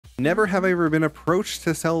Never have I ever been approached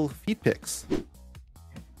to sell feet pics.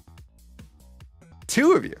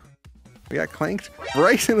 2 of you. We got clanked.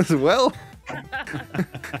 Bryson as well.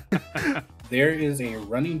 There is a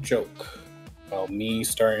running joke about me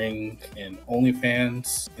starting in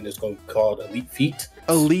OnlyFans, and it's going to be called Elite Feet.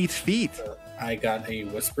 Elite Feet. I got a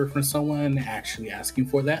whisper from someone actually asking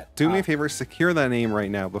for that. Do me a favor, secure that name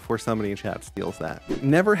right now before somebody in chat steals that.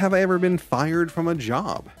 Never have I ever been fired from a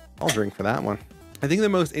job. I'll drink for that one. I think the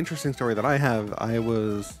most interesting story that I have, I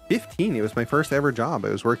was 15. It was my first ever job. I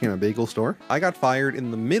was working in a bagel store. I got fired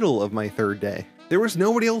in the middle of my 3rd day. There was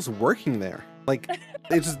nobody else working there. Like,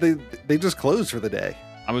 they just closed for the day.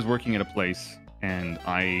 I was working at a place and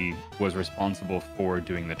I was responsible for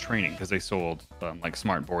doing the training because they sold like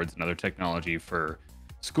smart boards and other technology for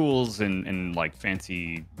schools and like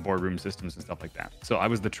fancy boardroom systems and stuff like that. So I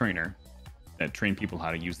was the trainer that trained people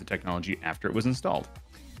how to use the technology after it was installed.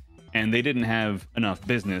 And they didn't have enough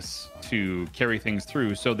business to carry things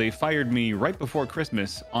through, so they fired me right before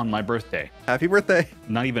Christmas on my birthday. Happy birthday.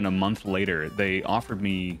 Not even a month later, they offered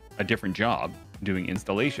me a different job doing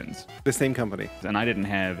installations. The same company. And I didn't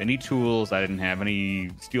have any tools, I didn't have any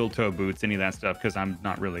steel toe boots, any of that stuff, because I'm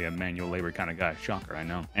not really a manual labor kind of guy. Shocker, I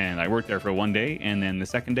know. And I worked there for 1 day, and then the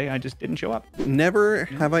 2nd day, I just didn't show up. Never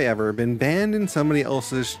have I ever been banned in somebody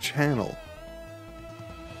else's channel.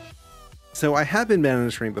 So I have been banned in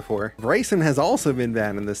a stream before. Bryson has also been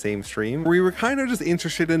banned in the same stream. We were kind of just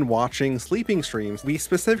interested in watching sleeping streams. We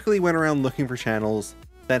specifically went around looking for channels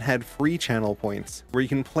that had free channel points where you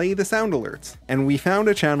can play the sound alerts. And we found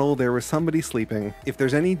a channel, there was somebody sleeping. If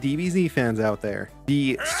there's any DBZ fans out there,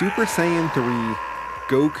 the Super Saiyan 3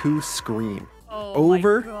 Goku scream.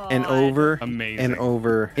 Over and over and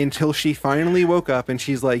over until she finally woke up and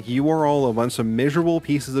she's like, "You are all a bunch of miserable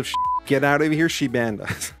pieces of shit. Get out of here." She banned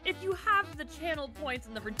us. If you have the channel points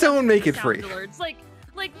and the don't make it free. Alerts, like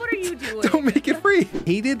what are you doing? Don't make it free.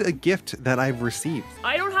 Hated a gift that I've received.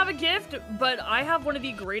 I don't have a gift, but I have one of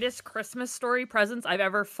the greatest Christmas story presents I've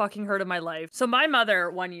ever fucking heard in my life. So my mother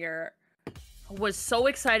one year was so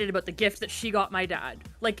excited about the gift that she got my dad.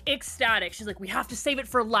 Like, ecstatic. She's like, "We have to save it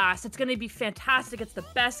for last. It's gonna be fantastic. It's the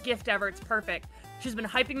best gift ever. It's perfect." She's been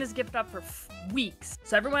hyping this gift up for weeks.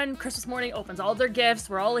 So everyone, Christmas morning, opens all their gifts.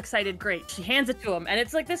 We're all excited. Great. She hands it to him, and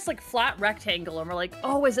it's like this like flat rectangle, and we're like,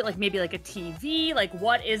 "Oh, is it like maybe like a TV? Like,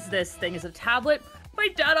 what is this thing? Is it a tablet?" My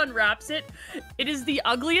dad unwraps it. It is the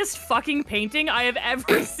ugliest fucking painting I have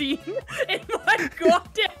ever seen in my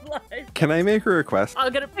goddamn life. Can I make a request? I'll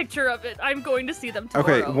get a picture of it. I'm going to see them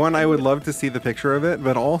tomorrow. Okay, one, I would love to see the picture of it,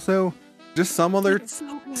 but also just some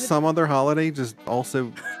other holiday, just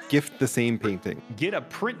also gift the same painting. Get a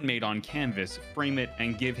print made on canvas, frame it,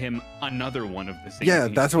 and give him another one of the same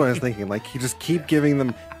painting. That's what I was thinking. Like, you just keep giving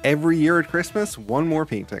them every year at Christmas, one more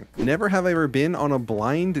painting. Never have I ever been on a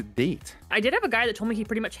blind date. I did have a guy that told me he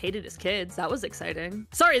pretty much hated his kids. That was exciting.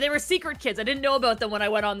 Sorry, they were secret kids. I didn't know about them when I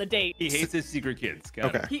went on the date. He hates his secret kids.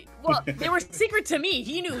 Okay. Well, they were secret to me.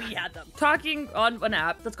 He knew he had them. Talking on an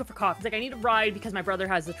app. Let's go for coffee. He's like, "I need a ride because my brother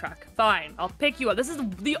has the truck." Fine, I'll pick you up. This is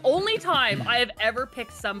the only time I have ever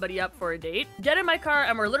picked somebody up for a date. Get in my car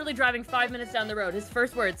and we're literally driving 5 minutes down the road. His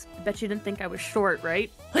first words, "I bet you didn't think I was short, right?"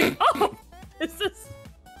 Like, oh, it's this.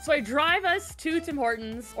 So I drive us to Tim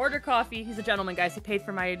Hortons, order coffee. He's a gentleman, guys. He paid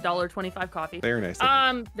for my $1.25 coffee. Very nice of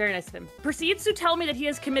him. Very nice of him. Proceeds to tell me that he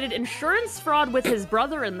has committed insurance fraud with his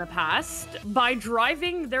brother in the past by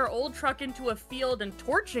driving their old truck into a field and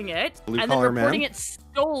torching it, and then reporting it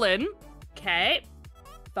stolen. Okay,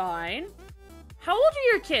 fine. How old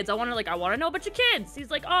are your kids? I want to know about your kids. He's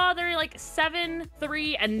like, "Oh, they're like 7,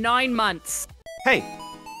 3, and 9 months. Hey,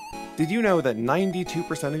 did you know that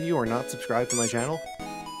 92% of you are not subscribed to my channel?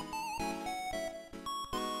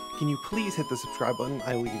 Can you please hit the subscribe button?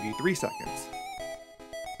 I will give you 3 seconds.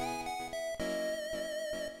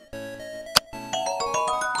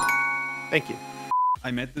 Thank you.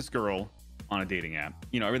 I met this girl on a dating app.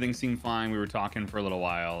 You know, everything seemed fine. We were talking for a little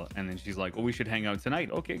while, and then she's like, "Well, we should hang out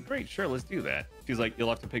tonight." Okay, great, sure, let's do that. She's like, "You'll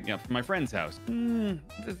have to pick me up from my friend's house."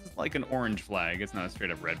 This is like an orange flag. It's not a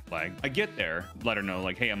straight up red flag. I get there, let her know,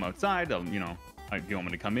 like, "Hey, I'm outside. You know, do you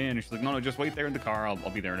want me to come in?" And she's like, "No, just wait there in the car. I'll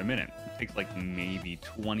be there in a minute." It takes like maybe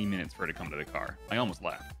 20 minutes for her to come to the car. I almost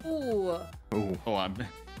left. Ooh. Ooh. Oh,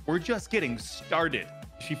 we're just getting started.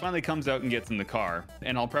 She finally comes out and gets in the car,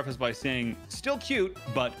 and I'll preface by saying, still cute,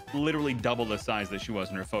 but literally double the size that she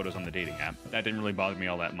was in her photos on the dating app. That didn't really bother me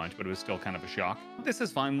all that much, but it was still kind of a shock. This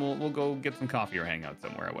is fine, we'll go get some coffee or hang out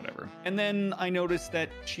somewhere or whatever. And then I noticed that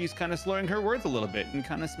she's kind of slurring her words a little bit and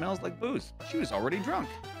kind of smells like booze. She was already drunk.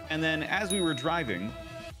 And then as we were driving,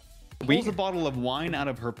 pulls a bottle of wine out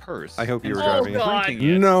of her purse. I hope you and were starts driving. Oh, God. drinking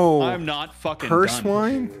it. No. I'm not fucking Purse done.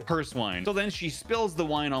 wine? Purse wine. So then she spills the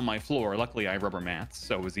wine on my floor. Luckily, I have rubber mats,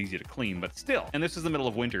 so it was easy to clean, but still. And this is the middle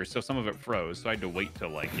of winter, so some of it froze, so I had to wait to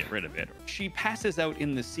like get rid of it. She passes out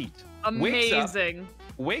in the seat. Amazing.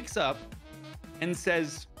 Wakes up and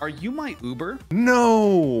says, "Are you my Uber?"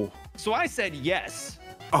 No. So I said yes.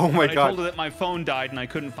 Oh my But I told god. her that my phone died and I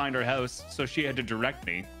couldn't find her house, so she had to direct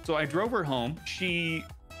me. So I drove her home. She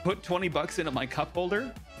put 20 bucks into my cup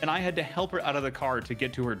holder, and I had to help her out of the car to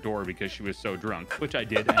get to her door because she was so drunk, which I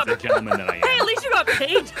did as a gentleman that I Hey, at am. least you got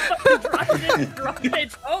paid to fucking drive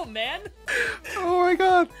it home, man. Oh my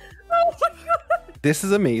god. Oh my god. This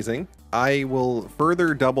is amazing. I will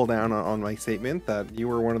further double down on my statement that you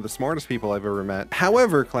were one of the smartest people I've ever met.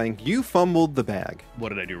 However, Clank, you fumbled the bag. What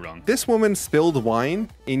did I do wrong? This woman spilled wine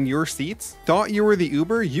in your seats, thought you were the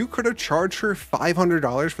Uber. You could have charged her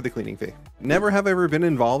 $500 for the cleaning fee. Never have I ever been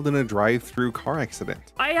involved in a drive-through car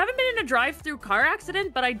accident. I haven't been in a drive-through car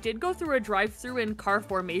accident, but I did go through a drive-through in car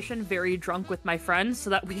formation very drunk with my friends so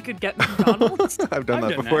that we could get McDonald's. I've done I've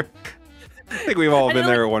that done before. I think we've all And been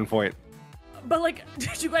then, there like- at one point. But like,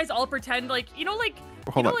 did you guys all pretend like,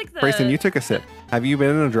 Hold on. like the... Bryson, you took a sip. Have you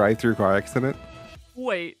been in a drive-through car accident?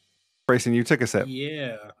 Wait. Bryson, you took a sip.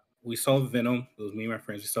 Yeah, we saw Venom. It was me and my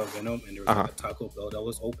friends. We saw Venom, and there was like a Taco Bell that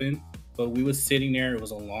was open. But we was sitting there. It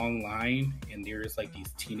was a long line, and there was like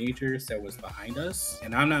these teenagers that was behind us.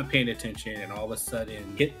 And I'm not paying attention, and all of a sudden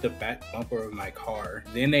hit the back bumper of my car.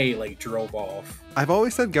 Then they like drove off. I've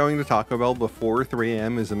always said going to Taco Bell before 3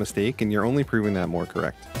 a.m. is a mistake, and you're only proving that more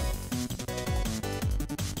correct.